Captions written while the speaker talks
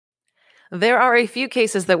There are a few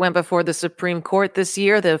cases that went before the Supreme Court this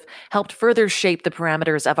year that have helped further shape the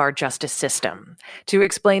parameters of our justice system. To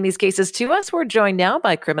explain these cases to us, we're joined now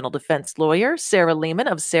by criminal defense lawyer Sarah Lehman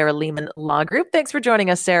of Sarah Lehman Law Group. Thanks for joining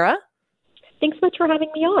us, Sarah. Thanks so much for having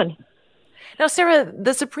me on. Now, Sarah,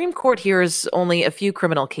 the Supreme Court hears only a few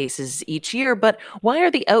criminal cases each year, but why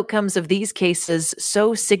are the outcomes of these cases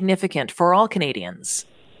so significant for all Canadians?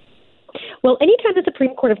 Well, anytime the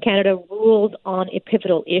Supreme Court of Canada rules on a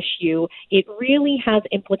pivotal issue, it really has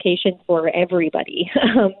implications for everybody.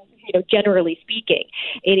 Generally speaking,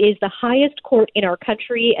 it is the highest court in our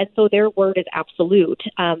country, and so their word is absolute.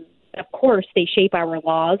 Of course, they shape our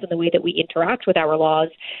laws and the way that we interact with our laws.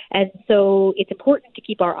 And so it's important to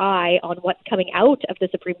keep our eye on what's coming out of the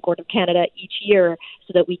Supreme Court of Canada each year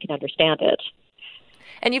so that we can understand it.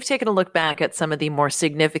 And you've taken a look back at some of the more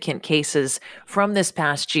significant cases from this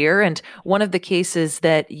past year. And one of the cases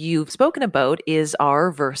that you've spoken about is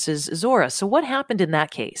R versus Zora. So what happened in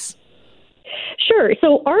that case? Sure.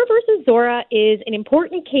 So R versus Zora is an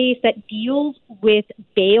important case that deals with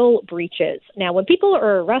bail breaches. Now, when people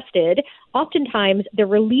are arrested, oftentimes they're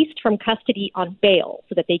released from custody on bail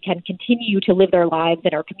so that they can continue to live their lives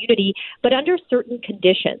in our community, but under certain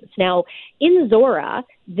conditions. Now, in Zora,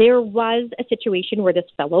 there was a situation where this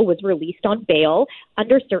fellow was released on bail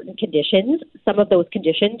under certain conditions. Some of those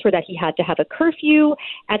conditions were that he had to have a curfew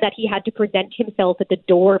and that he had to present himself at the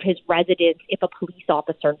door of his residence if a police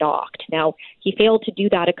officer knocked. Now, he failed to do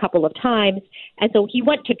that a couple of times, and so he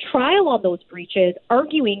went to trial on those breaches,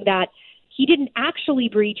 arguing that he didn't actually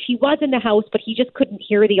breach. He was in the house, but he just couldn't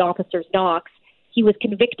hear the officer's knocks. He was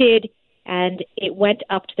convicted, and it went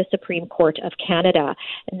up to the Supreme Court of Canada.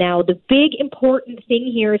 Now, the big important thing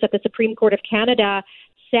here is that the Supreme Court of Canada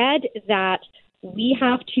said that we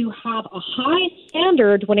have to have a high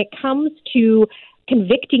standard when it comes to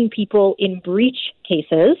convicting people in breach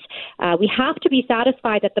cases. We have to be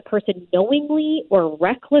satisfied that the person knowingly or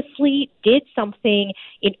recklessly did something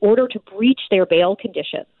in order to breach their bail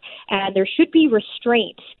conditions. And there should be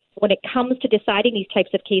restraint when it comes to deciding these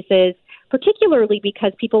types of cases, particularly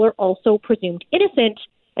because people are also presumed innocent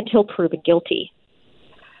until proven guilty.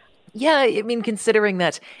 Yeah, I mean, considering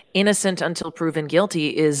that innocent until proven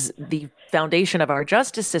guilty is the foundation of our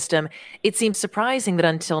justice system, it seems surprising that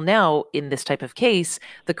until now, in this type of case,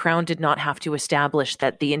 the Crown did not have to establish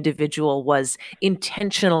that the individual was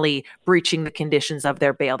intentionally breaching the conditions of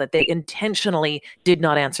their bail, that they intentionally did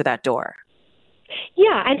not answer that door.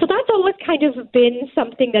 Yeah, and so that's always kind of been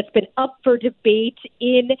something that's been up for debate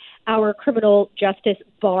in our criminal justice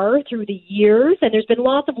bar through the years. And there's been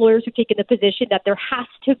lots of lawyers who've taken the position that there has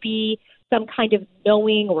to be some kind of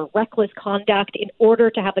knowing or reckless conduct in order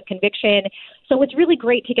to have a conviction. So it's really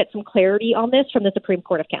great to get some clarity on this from the Supreme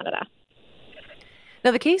Court of Canada.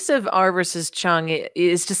 Now, the case of R versus Chung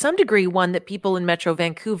is to some degree one that people in Metro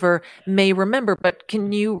Vancouver may remember, but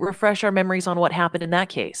can you refresh our memories on what happened in that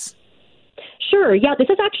case? Sure. Yeah, this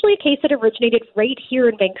is actually a case that originated right here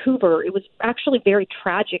in Vancouver. It was actually very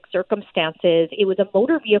tragic circumstances. It was a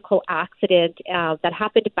motor vehicle accident that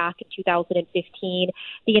happened back in 2015.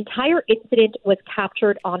 The entire incident was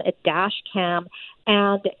captured on a dash cam,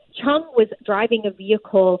 and Chung was driving a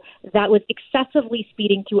vehicle that was excessively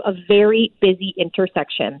speeding through a very busy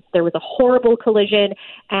intersection. There was a horrible collision,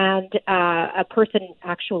 and a person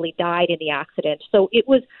actually died in the accident. So it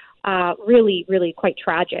was really, really quite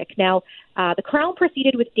tragic. Now, the Crown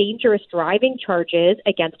proceeded with dangerous driving charges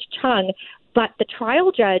against Chung, but the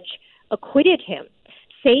trial judge acquitted him,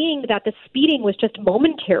 saying that the speeding was just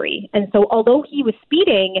momentary. And so although he was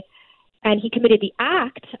speeding and he committed the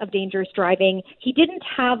act of dangerous driving, he didn't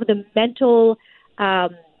have the mental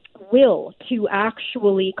will to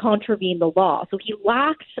actually contravene the law. So he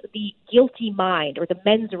lacks the guilty mind, or the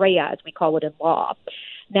mens rea, as we call it in law.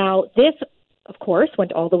 Now, this of course,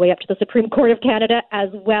 went all the way up to the Supreme Court of Canada as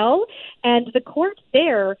well. And the court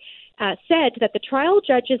there said that the trial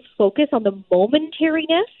judge's focus on the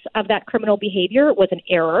momentariness of that criminal behavior was an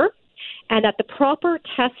error, and that the proper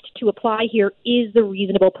test to apply here is the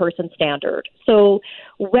reasonable person standard. So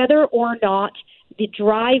whether or not the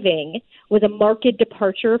driving was a marked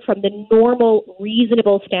departure from the normal,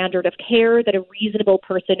 reasonable standard of care that a reasonable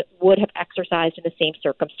person would have exercised in the same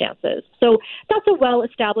circumstances. So that's a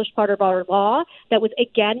well-established part of our law that was,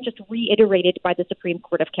 again, just reiterated by the Supreme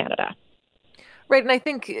Court of Canada. Right. And I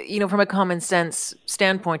think, from a common sense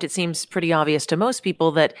standpoint, it seems pretty obvious to most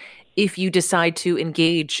people that if you decide to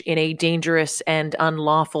engage in a dangerous and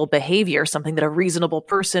unlawful behavior, something that a reasonable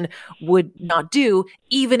person would not do,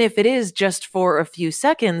 even if it is just for a few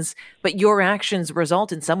seconds, but your actions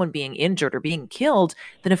result in someone being injured or being killed,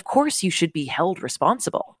 then of course you should be held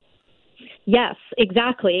responsible. Yes,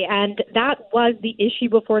 exactly. And that was the issue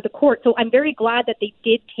before the court. So I'm very glad that they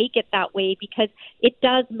did take it that way, because it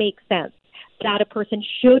does make sense that a person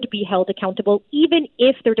should be held accountable, even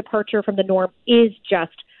if their departure from the norm is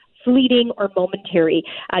just fleeting or momentary.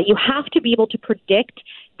 You have to be able to predict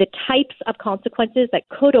the types of consequences that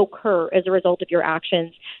could occur as a result of your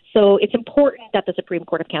actions. So it's important that the Supreme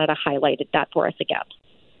Court of Canada highlighted that for us again.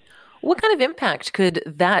 What kind of impact could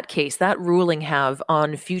that case, that ruling, have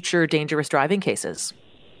on future dangerous driving cases?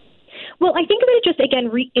 Well, I think that it just, again,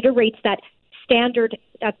 reiterates that standard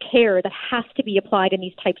of care that has to be applied in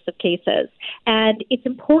these types of cases. And it's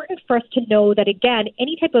important for us to know that, again,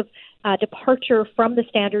 any type of departure from the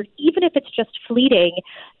standard, even if it's just fleeting,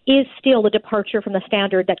 is still a departure from the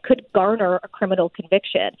standard that could garner a criminal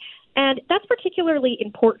conviction. And that's particularly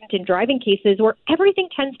important in driving cases where everything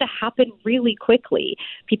tends to happen really quickly.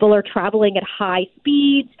 People are traveling at high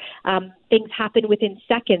speeds. Things happen within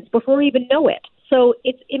seconds before we even know it. So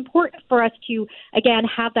it's important for us to, again,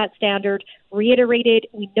 have that standard reiterated.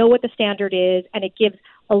 We know what the standard is, and it gives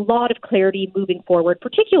a lot of clarity moving forward,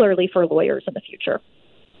 particularly for lawyers in the future.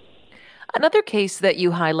 Another case that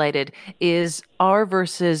you highlighted is R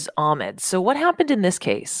versus Ahmed. So what happened in this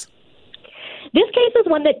case? This case is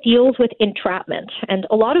one that deals with entrapment, and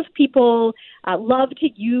a lot of people love to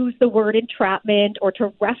use the word entrapment or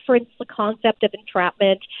to reference the concept of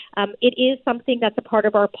entrapment. It is something that's a part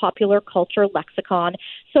of our popular culture lexicon.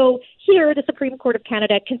 So here, the Supreme Court of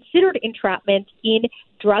Canada considered entrapment in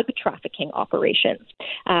drug trafficking operations.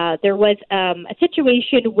 There was a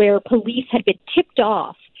situation where police had been tipped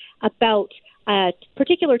off about a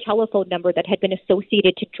particular telephone number that had been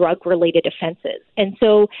associated to drug-related offenses. And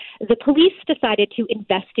so the police decided to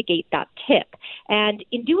investigate that tip. And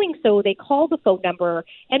in doing so, they called the phone number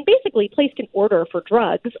and basically placed an order for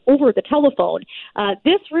drugs over the telephone.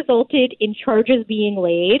 This resulted in charges being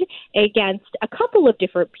laid against a couple of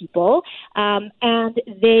different people, and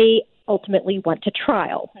they ultimately went to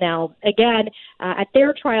trial. Now, again, at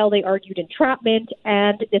their trial, they argued entrapment,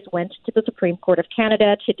 and this went to the Supreme Court of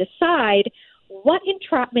Canada to decide what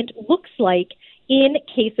entrapment looks like in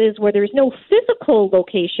cases where there's no physical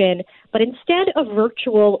location, but instead a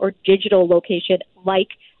virtual or digital location like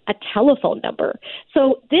a telephone number.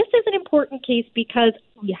 So this is an important case because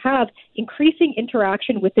we have increasing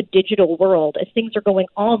interaction with the digital world as things are going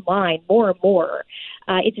online more and more.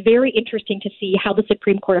 It's very interesting to see how the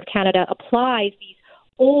Supreme Court of Canada applies these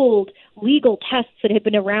old legal tests that have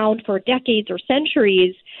been around for decades or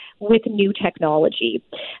centuries with new technology.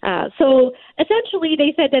 So essentially,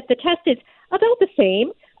 they said that the test is about the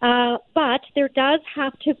same, but there does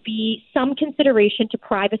have to be some consideration to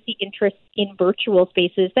privacy interests in virtual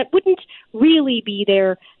spaces that wouldn't really be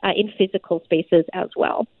there in physical spaces as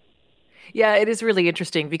well. Yeah, it is really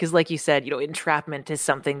interesting because, like you said, entrapment is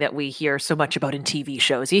something that we hear so much about in TV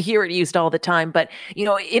shows. You hear it used all the time, but,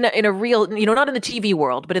 in a real, not in the TV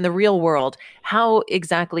world, but in the real world, how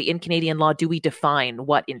exactly in Canadian law do we define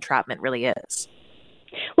what entrapment really is?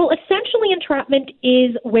 Well, essentially, entrapment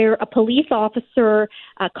is where a police officer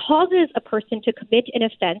causes a person to commit an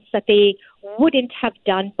offense that they wouldn't have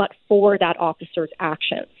done but for that officer's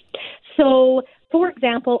actions. So, for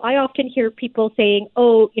example, I often hear people saying,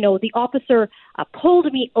 the officer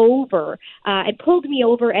pulled me over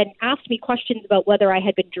and asked me questions about whether I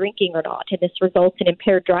had been drinking or not, and this results in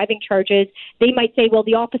impaired driving charges. They might say, well,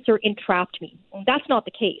 the officer entrapped me. That's not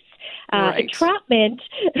the case. Right. Entrapment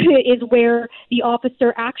is where the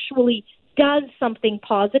officer actually does something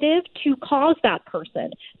positive to cause that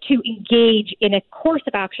person to engage in a course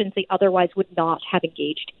of actions they otherwise would not have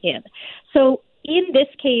engaged in. So in this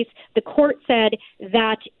case, the court said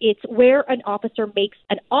that it's where an officer makes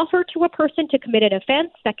an offer to a person to commit an offense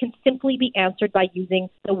that can simply be answered by using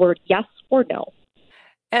the word yes or no.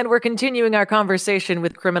 And we're continuing our conversation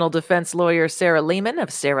with criminal defense lawyer Sarah Lehman of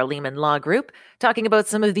Sarah Lehman Law Group, talking about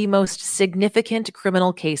some of the most significant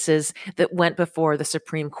criminal cases that went before the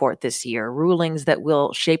Supreme Court this year, rulings that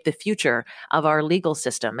will shape the future of our legal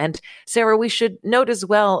system. And Sarah, we should note as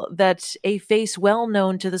well that a face well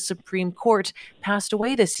known to the Supreme Court passed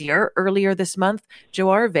away this year. Earlier this month, Joe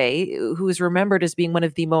Arvey, who is remembered as being one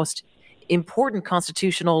of the most important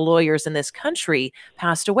constitutional lawyers in this country,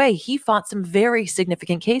 passed away. He fought some very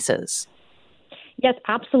significant cases. Yes,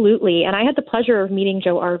 absolutely. And I had the pleasure of meeting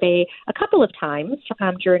Joe Arvey a couple of times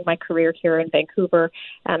during my career here in Vancouver.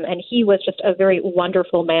 And he was just a very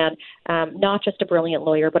wonderful man, not just a brilliant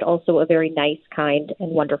lawyer, but also a very nice, kind,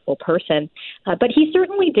 and wonderful person. But he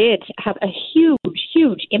certainly did have a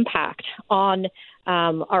huge impact on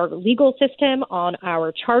our legal system, on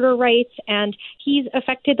our charter rights, and he's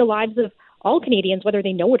affected the lives of all Canadians, whether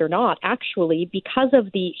they know it or not, actually, because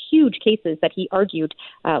of the huge cases that he argued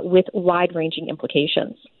with wide-ranging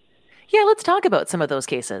implications. Yeah, let's talk about some of those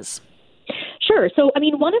cases. Sure. So,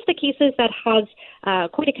 one of the cases that has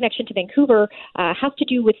quite a connection to Vancouver has to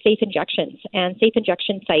do with safe injections and safe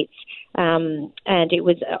injection sites. And it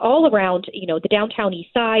was all around, the downtown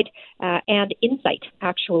east side, and Insight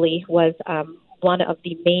actually was one of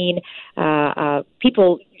the main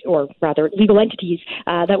people, or rather legal entities,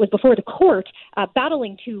 that was before the court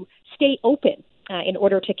battling to stay open in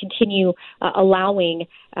order to continue allowing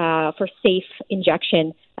for safe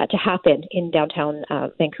injection to happen in downtown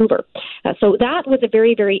Vancouver. So that was a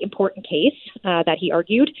very, very important case that he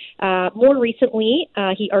argued. More recently,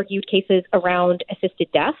 he argued cases around assisted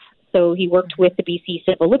death. So he worked with the BC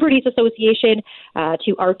Civil Liberties Association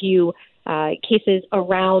to argue cases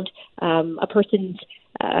around a person's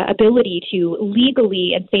ability to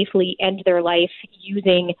legally and safely end their life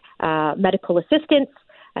using medical assistance.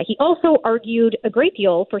 He also argued a great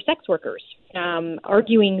deal for sex workers,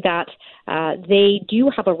 arguing that they do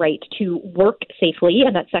have a right to work safely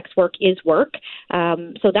and that sex work is work.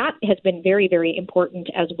 So that has been very, very important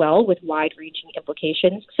as well, with wide-ranging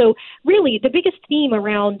implications. So really, the biggest theme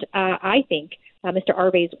around, I think, Mr.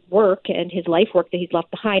 Arve's work and his life work that he's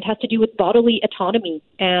left behind has to do with bodily autonomy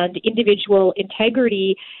and individual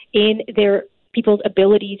integrity in their people's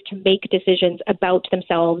abilities to make decisions about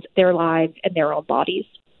themselves, their lives, and their own bodies.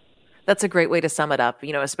 That's a great way to sum it up,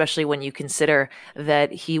 especially when you consider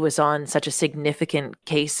that he was on such a significant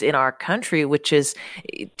case in our country, which is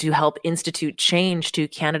to help institute change to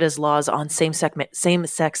Canada's laws on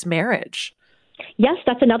same-sex marriage. Yes,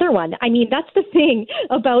 that's another one. That's the thing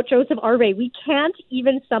about Joseph Arve. We can't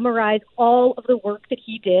even summarize all of the work that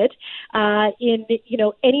he did in,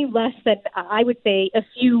 any less than, I would say, a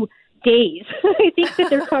few days. I think that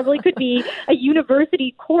there probably could be a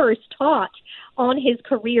university course taught on his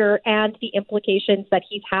career and the implications that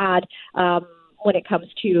he's had when it comes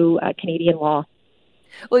to Canadian law.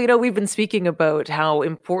 Well, we've been speaking about how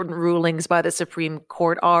important rulings by the Supreme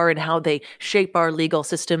Court are and how they shape our legal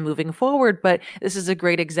system moving forward. But this is a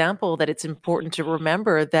great example that it's important to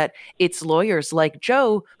remember that it's lawyers like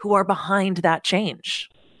Joe who are behind that change.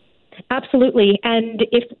 Absolutely. And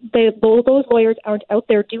if those lawyers aren't out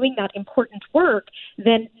there doing that important work,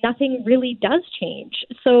 then nothing really does change.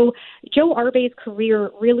 So Joe Arbe's career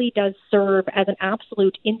really does serve as an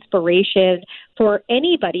absolute inspiration for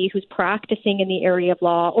anybody who's practicing in the area of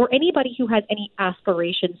law or anybody who has any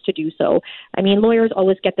aspirations to do so. Lawyers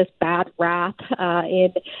always get this bad rap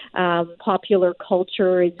in popular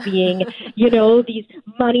culture as being, these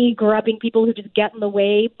money-grubbing people who just get in the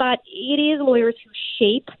way. But it is lawyers who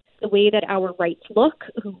shape the way that our rights look,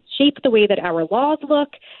 who shape the way that our laws look,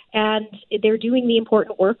 and they're doing the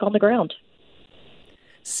important work on the ground.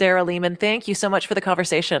 Sarah Lehman, thank you so much for the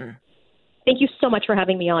conversation. Thank you so much for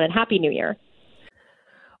having me on, and Happy New Year.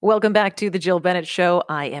 Welcome back to The Jill Bennett Show.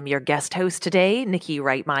 I am your guest host today, Nikki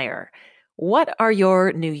Reitmeyer. What are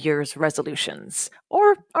your New Year's resolutions?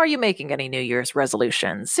 Or are you making any New Year's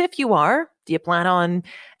resolutions? If you are, do you plan on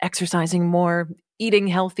exercising more, eating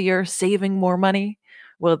healthier, saving more money?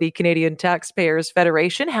 Well, the Canadian Taxpayers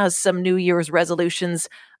Federation has some New Year's resolutions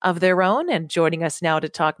of their own, and joining us now to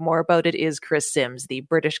talk more about it is Chris Sims, the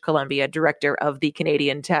British Columbia Director of the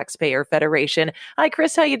Canadian Taxpayer Federation. Hi,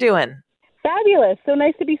 Chris. How you doing? Fabulous. So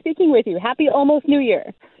nice to be speaking with you. Happy almost New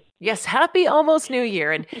Year. Yes, happy almost New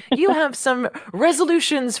Year. And you have some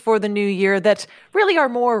resolutions for the new year that really are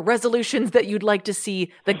more resolutions that you'd like to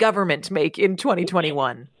see the government make in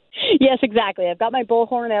 2021. Yes, exactly. I've got my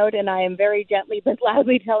bullhorn out, and I am very gently but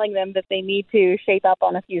loudly telling them that they need to shape up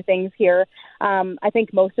on a few things here. I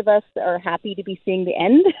think most of us are happy to be seeing the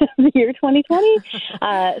end of the year 2020.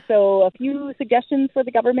 So a few suggestions for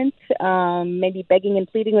the government, maybe begging and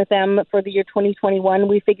pleading with them for the year 2021.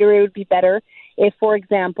 We figure it would be better if, for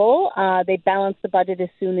example, they balance the budget as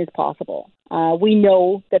soon as possible. We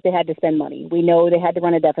know that they had to spend money. We know they had to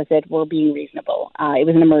run a deficit. We're being reasonable. It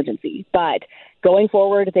was an emergency. But going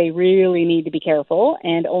forward, they really need to be careful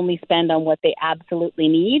and only spend on what they absolutely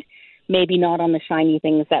need, maybe not on the shiny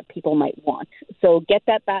things that people might want. So get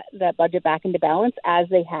that budget back into balance as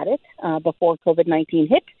they had it before COVID-19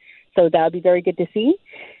 hit. So that would be very good to see.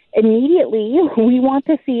 Immediately, we want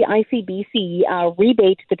to see ICBC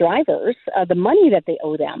rebate the drivers the money that they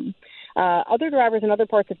owe them. Other drivers in other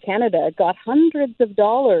parts of Canada got hundreds of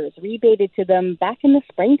dollars rebated to them back in the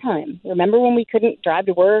springtime. Remember when we couldn't drive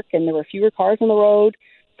to work and there were fewer cars on the road,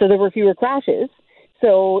 so there were fewer crashes?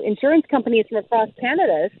 So insurance companies from across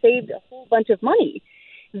Canada saved a whole bunch of money.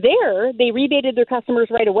 There, they rebated their customers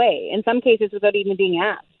right away, in some cases without even being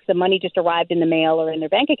asked. The money just arrived in the mail or in their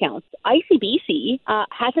bank accounts. ICBC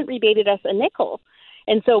hasn't rebated us a nickel.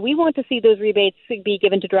 And so we want to see those rebates be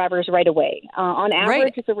given to drivers right away. On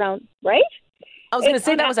average, It's around, right? I was going to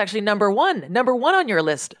say that was actually number one on your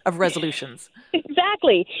list of resolutions.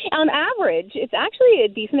 Exactly. On average, it's actually a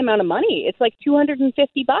decent amount of money. It's like $250.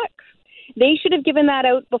 They should have given that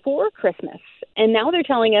out before Christmas. And now they're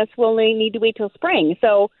telling us, well, they need to wait till spring.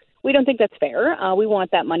 So we don't think that's fair. We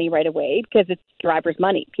want that money right away because it's drivers'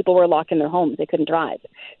 money. People were locked in their homes. They couldn't drive.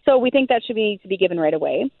 So we think that should be given right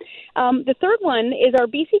away. The third one is our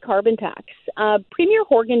BC carbon tax. Premier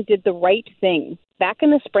Horgan did the right thing back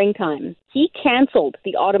in the springtime. He canceled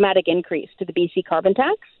the automatic increase to the BC carbon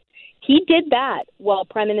tax. He did that while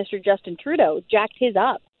Prime Minister Justin Trudeau jacked his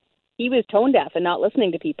up. He was tone deaf and not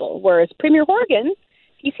listening to people, whereas Premier Horgan,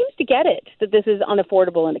 he seems to get it, that this is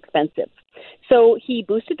unaffordable and expensive. So he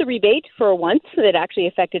boosted the rebate for once that actually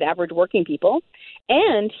affected average working people,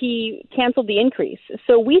 and he canceled the increase.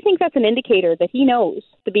 So we think that's an indicator that he knows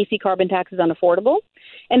the BC carbon tax is unaffordable,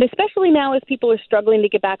 and especially now as people are struggling to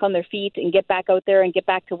get back on their feet and get back out there and get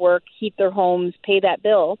back to work, heat their homes, pay that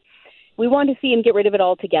bill, we want to see him get rid of it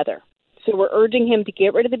altogether. So we're urging him to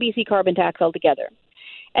get rid of the BC carbon tax altogether.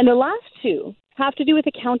 And the last two have to do with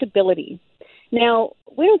accountability. Now,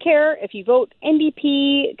 we don't care if you vote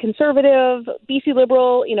NDP, Conservative, BC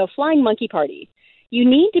Liberal, Flying Monkey Party. You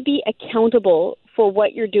need to be accountable for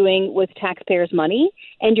what you're doing with taxpayers' money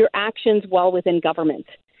and your actions while within government.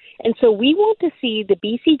 And so we want to see the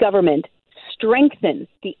BC government strengthen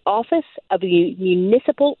the office of the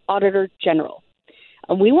Municipal Auditor General.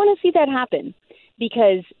 And we want to see that happen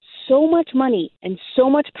because so much money and so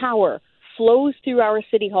much power flows through our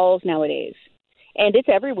city halls nowadays. And it's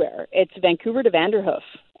everywhere. It's Vancouver to Vanderhoof.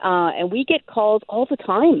 And we get calls all the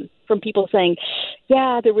time from people saying,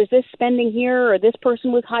 yeah, there was this spending here or this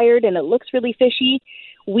person was hired and it looks really fishy.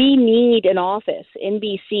 We need an office in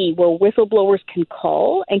BC where whistleblowers can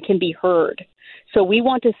call and can be heard. So we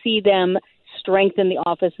want to see them strengthen the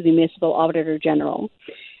office of the Municipal Auditor General.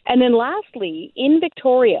 And then lastly, in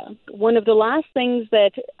Victoria, one of the last things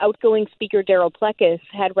that outgoing Speaker Darryl Plecas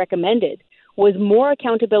had recommended was more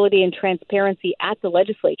accountability and transparency at the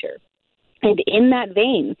legislature. And in that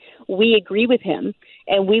vein, we agree with him,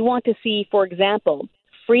 and we want to see, for example,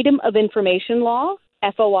 Freedom of Information Law,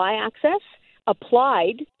 FOI access,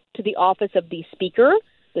 applied to the office of the Speaker,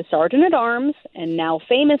 the Sergeant-at-Arms, and now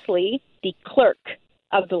famously, the Clerk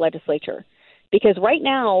of the legislature. Because right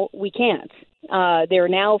now, we can't. They're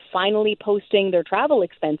now finally posting their travel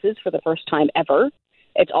expenses for the first time ever.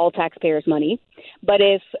 It's all taxpayers' money. But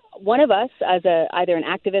if one of us, as either an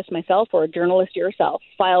activist myself or a journalist yourself,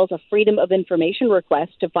 files a Freedom of Information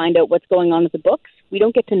request to find out what's going on with the books, we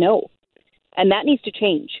don't get to know. And that needs to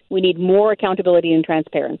change. We need more accountability and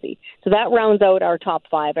transparency. So that rounds out our top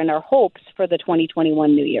five and our hopes for the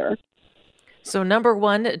 2021 new year. So number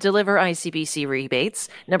one, deliver ICBC rebates.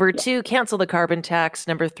 Number two, cancel the carbon tax.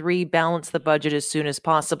 Number three, balance the budget as soon as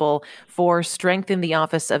possible. Four, strengthen the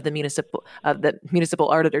office of the municipal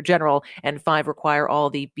auditor general. And five, require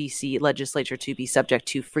all the BC legislature to be subject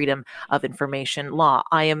to freedom of information law.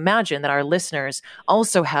 I imagine that our listeners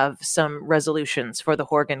also have some resolutions for the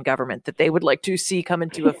Horgan government that they would like to see come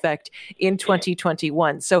into effect in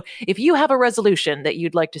 2021. So if you have a resolution that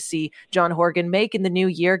you'd like to see John Horgan make in the new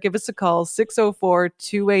year, give us a call,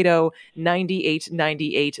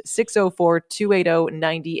 604-280-9898,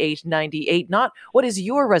 604-280-9898. Not what is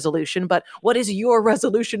your resolution, but what is your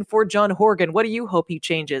resolution for John Horgan? What do you hope he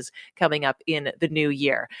changes coming up in the new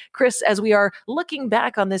year? Chris, as we are looking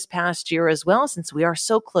back on this past year as well, since we are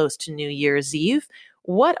so close to New Year's Eve,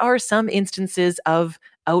 what are some instances of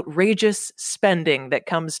outrageous spending that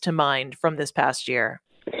comes to mind from this past year?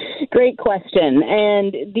 Great question.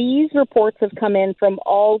 And these reports have come in from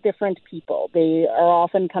all different people. They are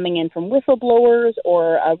often coming in from whistleblowers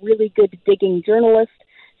or a really good digging journalist.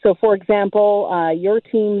 So, for example, your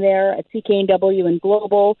team there at CKNW and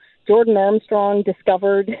Global, Jordan Armstrong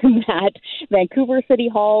discovered that Vancouver City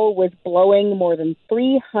Hall was blowing more than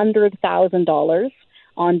 $300,000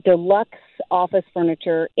 on deluxe office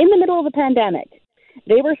furniture in the middle of the pandemic.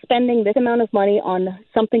 They were spending this amount of money on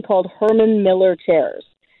something called Herman Miller chairs.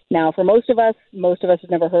 Now, for most of us have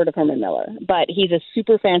never heard of Herman Miller, but he's a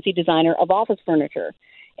super fancy designer of office furniture.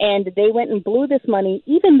 And they went and blew this money,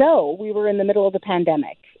 even though we were in the middle of the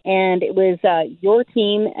pandemic. And it was your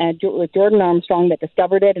team with Jordan Armstrong that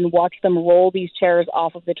discovered it and watched them roll these chairs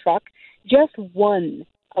off of the truck. Just one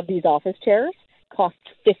of these office chairs cost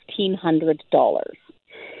 $1,500.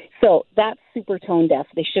 So that's super tone deaf.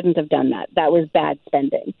 They shouldn't have done that. That was bad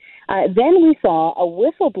spending. Then we saw a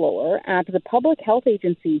whistleblower at the Public Health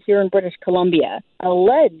Agency here in British Columbia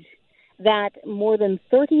allege that more than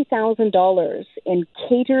 $30,000 in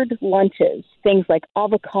catered lunches, things like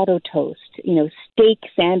avocado toast, steak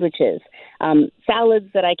sandwiches, salads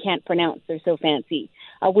that I can't pronounce, they're so fancy,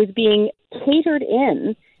 was being catered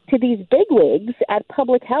in to these bigwigs at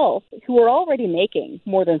public health who are already making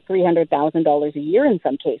more than $300,000 a year in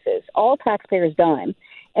some cases, all taxpayers' dime.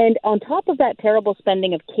 And on top of that terrible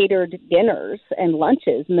spending of catered dinners and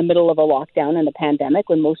lunches in the middle of a lockdown and a pandemic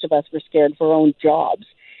when most of us were scared for our own jobs,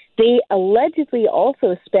 they allegedly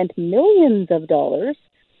also spent millions of dollars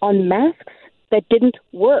on masks that didn't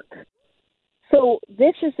work. So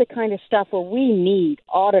this is the kind of stuff where we need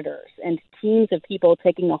auditors and teams of people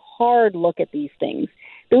taking a hard look at these things.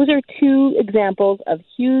 Those are two examples of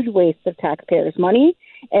huge wastes of taxpayers' money,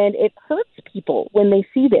 and it hurts people when they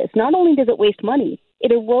see this. Not only does it waste money,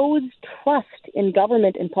 it erodes trust in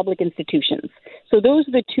government and public institutions. So those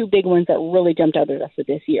are the two big ones that really jumped out at us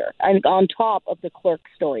this year, and on top of the clerk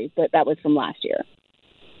story, but that was from last year.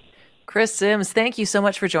 Chris Sims, thank you so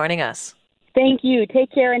much for joining us. Thank you.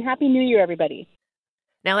 Take care, and Happy New Year, everybody.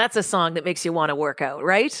 Now that's a song that makes you want to work out,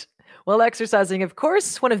 right? Well, exercising, of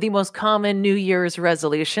course, one of the most common New Year's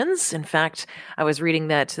resolutions. In fact, I was reading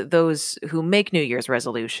that those who make New Year's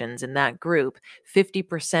resolutions in that group,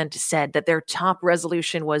 50% said that their top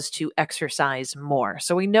resolution was to exercise more.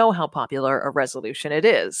 So we know how popular a resolution it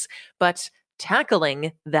is. But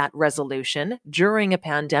tackling that resolution during a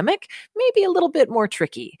pandemic may be a little bit more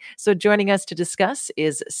tricky. So joining us to discuss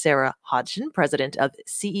is Sarah Hodgson, President and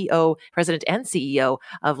CEO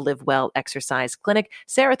of Live Well Exercise Clinic.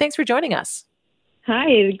 Sarah, thanks for joining us.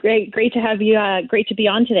 Hi, great to have you. Great to be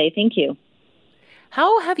on today. Thank you.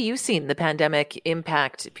 How have you seen the pandemic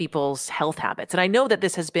impact people's health habits? And I know that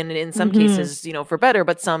this has been in some cases, for better,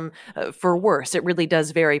 but some for worse. It really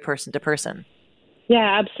does vary person to person.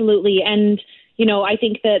 Yeah, absolutely. And, I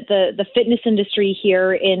think that the fitness industry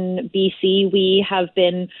here in BC, we have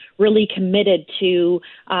been really committed to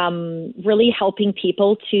really helping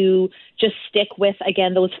people to just stick with,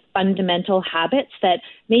 again, those fundamental habits that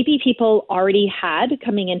maybe people already had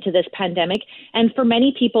coming into this pandemic. And for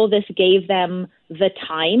many people, this gave them the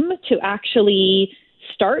time to actually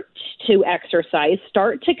start to exercise,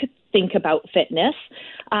 start to think about fitness.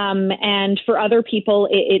 And for other people,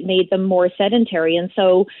 it made them more sedentary. And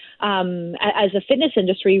so as a fitness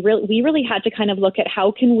industry, we really had to kind of look at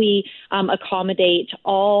how can we accommodate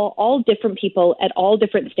all different people at all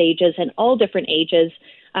different stages and all different ages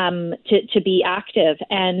to be active.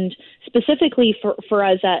 And specifically for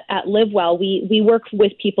us at Live Well, we work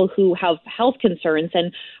with people who have health concerns,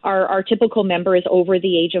 and our typical member is over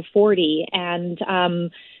the age of 40. And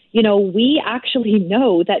we actually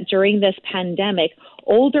know that during this pandemic,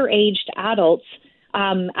 older aged adults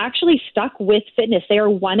actually stuck with fitness. They are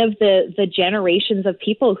one of the generations of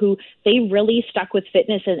people who they really stuck with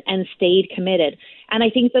fitness and stayed committed. And I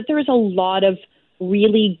think that there's a lot of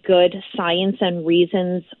really good science and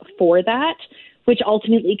reasons for that, which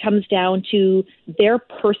ultimately comes down to their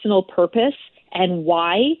personal purpose and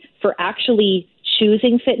why for actually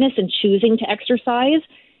choosing fitness and choosing to exercise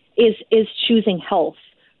is choosing health.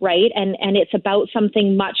 Right. And it's about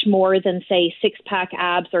something much more than, say, 6-pack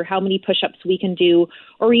abs or how many push-ups we can do,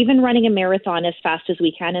 or even running a marathon as fast as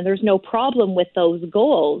we can. And there's no problem with those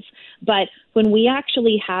goals. But when we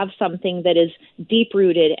actually have something that is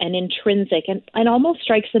deep-rooted and intrinsic and almost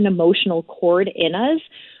strikes an emotional chord in us,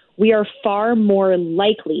 we are far more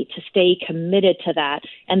likely to stay committed to that.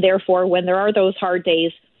 And therefore, when there are those hard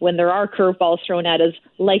days, when there are curveballs thrown at us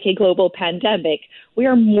like a global pandemic, we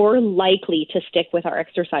are more likely to stick with our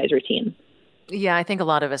exercise routine. Yeah, I think a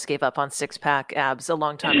lot of us gave up on 6-pack abs a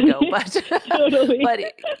long time ago, but Totally. but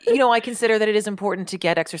I consider that it is important to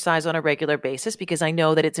get exercise on a regular basis because I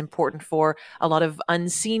know that it's important for a lot of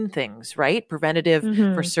unseen things, right? Preventative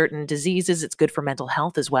for certain diseases. It's good for mental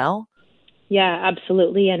health as well. Yeah,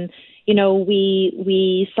 absolutely. And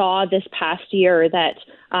we saw this past year that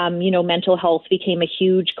mental health became a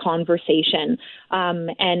huge conversation.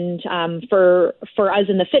 And for us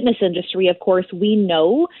in the fitness industry, of course, we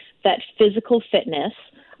know that physical fitness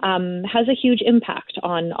has a huge impact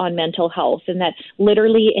on mental health, and that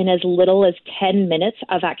literally in as little as 10 minutes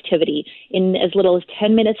of activity, in as little as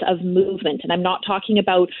 10 minutes of movement, and I'm not talking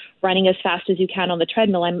about running as fast as you can on the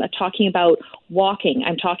treadmill, I'm talking about walking,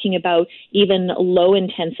 I'm talking about even low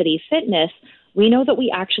intensity fitness, we know that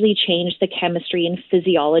we actually change the chemistry and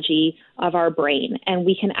physiology of our brain, and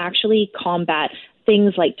we can actually combat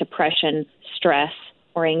things like depression, stress,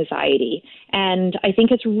 or anxiety. And I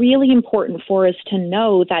think it's really important for us to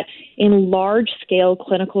know that in large-scale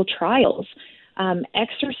clinical trials,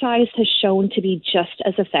 exercise has shown to be just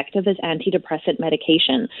as effective as antidepressant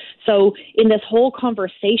medication. So in this whole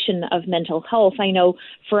conversation of mental health, I know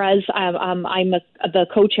for us, I'm the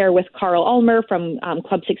co-chair with Carl Ulmer from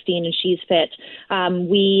Club 16 and She's Fit.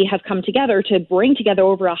 We have come together to bring together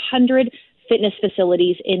over 100 fitness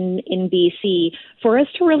facilities in BC for us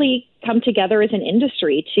to really come together as an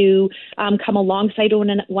industry to come alongside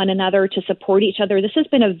one another, to support each other. This has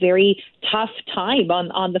been a very tough time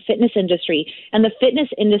on the fitness industry. And the fitness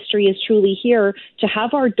industry is truly here to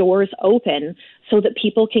have our doors open so that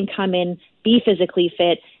people can come in, be physically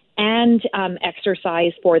fit, and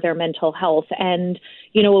exercise for their mental health. And,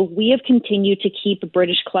 you know, we have continued to keep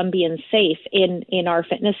British Columbians safe in our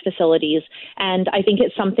fitness facilities. And I think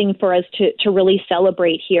it's something for us to really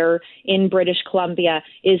celebrate here in British Columbia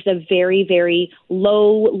is the very, very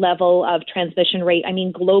low level of transmission rate. I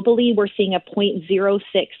mean, globally, we're seeing a 0.06%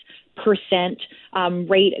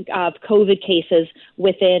 rate of COVID cases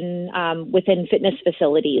within fitness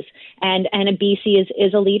facilities, and BC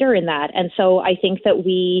is a leader in that. And so I think that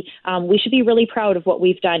we should be really proud of what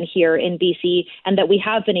we've done here in BC, and that we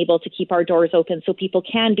have been able to keep our doors open so people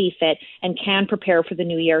can be fit and can prepare for the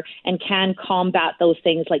new year and can combat those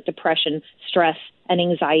things like depression, stress, and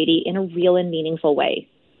anxiety in a real and meaningful way.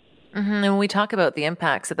 Mm-hmm. And when we talk about the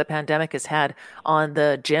impacts that the pandemic has had on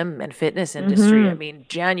the gym and fitness industry, I mean,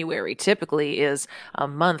 January typically is a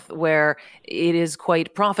month where it is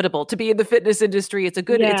quite profitable to be in the fitness industry. It's a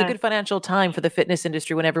good financial time for the fitness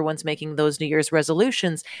industry when everyone's making those New Year's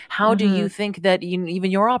resolutions. How do you think that even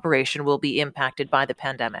your operation will be impacted by the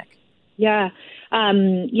pandemic? Yeah.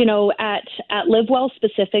 You know, at LiveWell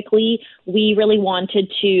specifically, we really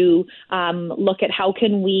wanted to look at how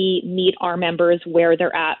can we meet our members where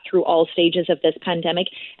they're at through all stages of this pandemic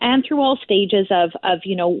and through all stages of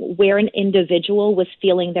you know, where an individual was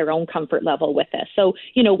feeling their own comfort level with this. So,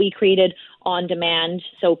 you know, we created on demand,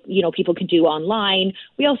 so, you know, people can do online.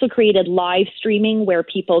 We also created live streaming where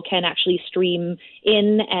people can actually stream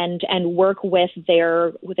in and work with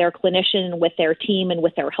their clinician, with their team, and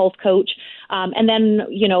with their health coach. And then,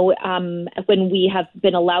 you know, when we have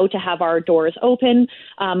been allowed to have our doors open,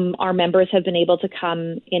 our members have been able to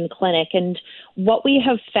come in clinic. And what we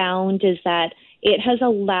have found is that it has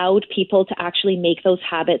allowed people to actually make those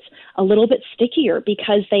habits a little bit stickier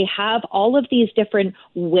because they have all of these different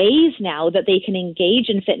ways now that they can engage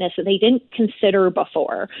in fitness that they didn't consider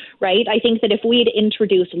before, right? I think that if we had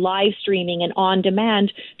introduced live streaming and on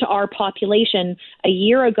demand to our population a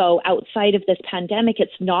year ago outside of this pandemic,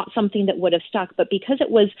 it's not something that would have stuck. But because it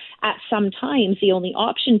was at some times the only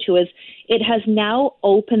option to us, it has now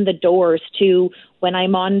opened the doors to when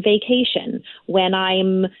I'm on vacation, when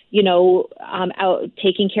I'm, you know, out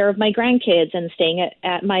taking care of my grandkids and staying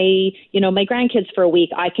at my, you know, my grandkids for a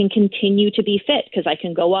week, I can continue to be fit because I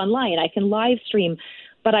can go online, I can live stream.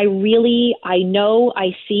 But I know,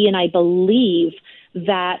 I see, and I believe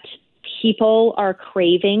that people are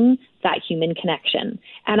craving that human connection.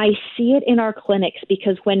 And I see it in our clinics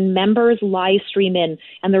because when members live stream in,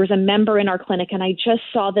 and there was a member in our clinic, and I just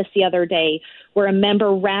saw this the other day, where a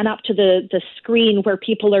member ran up to the screen where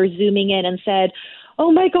people are zooming in and said,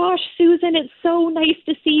 "Oh my gosh, Susan, it's so nice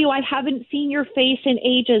to see you. I haven't seen your face in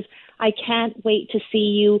ages. I can't wait to see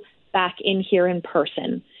you back in here in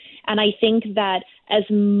person." And I think that as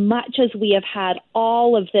much as we have had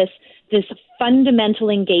all of this fundamental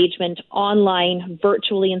engagement online,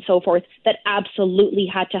 virtually, and so forth, that absolutely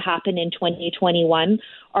had to happen in 2021,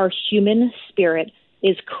 our human spirit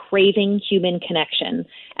is craving human connection.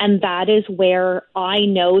 And that is where I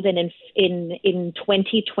know that in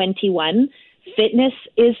 2021, fitness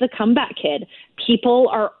is the comeback kid. People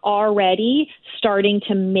are already starting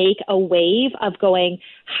to make a wave of going,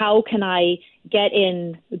 how can I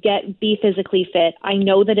be physically fit? I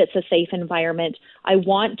know that it's a safe environment. I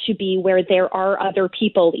want to be where there are other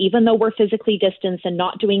people, even though we're physically distanced and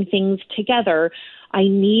not doing things together. I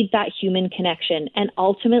need that human connection. And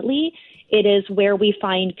ultimately, it is where we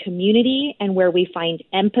find community and where we find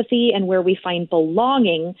empathy and where we find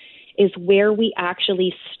belonging is where we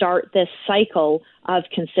actually start this cycle of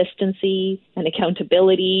consistency and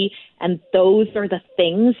accountability. And those are the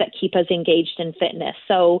things that keep us engaged in fitness.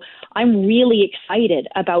 So I'm really excited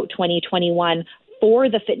about 2021 for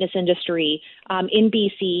the fitness industry in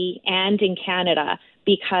BC and in Canada,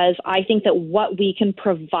 because I think that what we can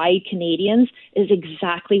provide Canadians is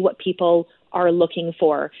exactly what people are looking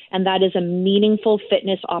for. And that is a meaningful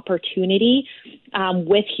fitness opportunity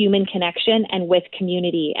with human connection and with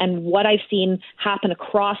community. And what I've seen happen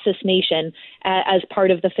across this nation as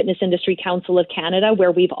part of the Fitness Industry Council of Canada,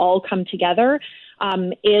 where we've all come together,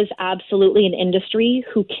 is absolutely an industry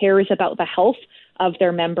who cares about the health of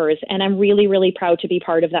their members. And I'm really, really proud to be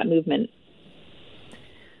part of that movement.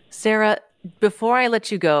 Sarah, before I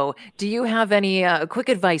let you go, do you have any quick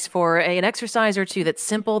advice for an exercise or two that's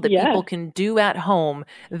simple that people can do at home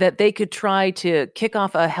that they could try to kick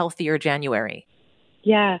off a healthier January?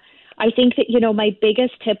 Yeah. I think that, my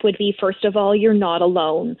biggest tip would be, first of all, you're not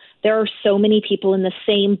alone. There are so many people in the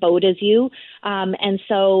same boat as you. And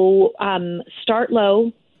so start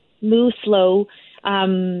low, move slow.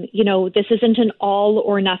 This isn't an all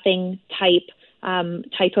or nothing type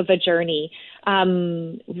of a journey.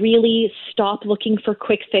 Really stop looking for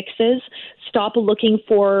quick fixes. Stop looking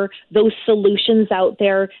for those solutions out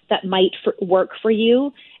there that might work for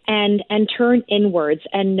you. And turn inwards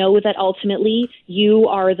and know that ultimately you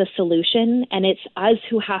are the solution, and it's us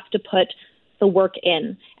who have to put the work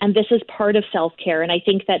in. And this is part of self-care. And I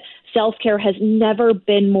think that self-care has never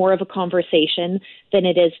been more of a conversation than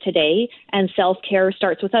it is today. And self-care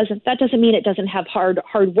starts with us. That doesn't mean it doesn't have hard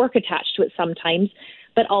work attached to it sometimes,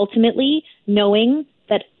 but ultimately knowing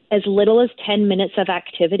that as little as 10 minutes of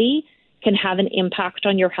activity can have an impact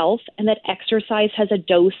on your health, and that exercise has a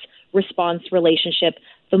dose-response relationship.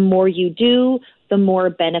 The more you do, the more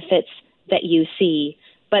benefits that you see.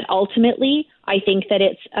 But ultimately, I think that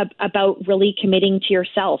it's about really committing to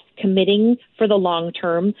yourself, committing for the long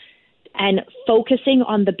term, and focusing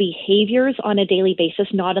on the behaviors on a daily basis,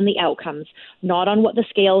 not on the outcomes, not on what the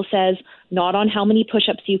scale says, not on how many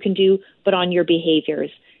push-ups you can do, but on your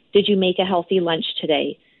behaviors. Did you make a healthy lunch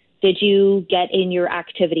today? Did you get in your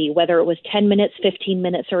activity, whether it was 10 minutes, 15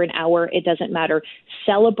 minutes, or an hour? It doesn't matter.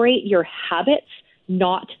 Celebrate your habits,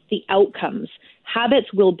 not the outcomes.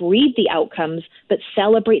 Habits will breed the outcomes, but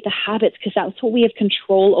celebrate the habits, because that's what we have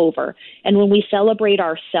control over. And when we celebrate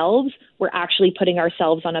ourselves, we're actually putting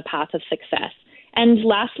ourselves on a path of success. And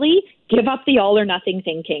lastly, give up the all or nothing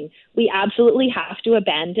thinking. We absolutely have to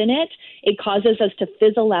abandon it. It causes us to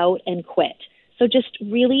fizzle out and quit. So just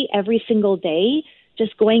really every single day,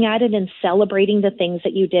 just going at it and celebrating the things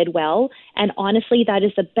that you did well. And honestly, that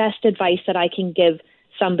is the best advice that I can give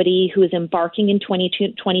somebody who is embarking in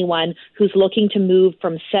 2021, who's looking to move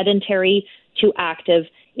from sedentary to active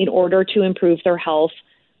in order to improve their health.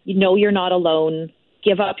 You know you're not alone.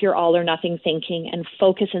 Give up your all or nothing thinking and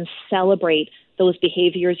focus and celebrate those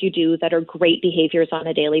behaviors you do that are great behaviors on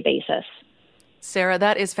a daily basis. Sarah,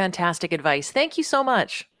 that is fantastic advice. Thank you so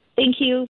much. Thank you.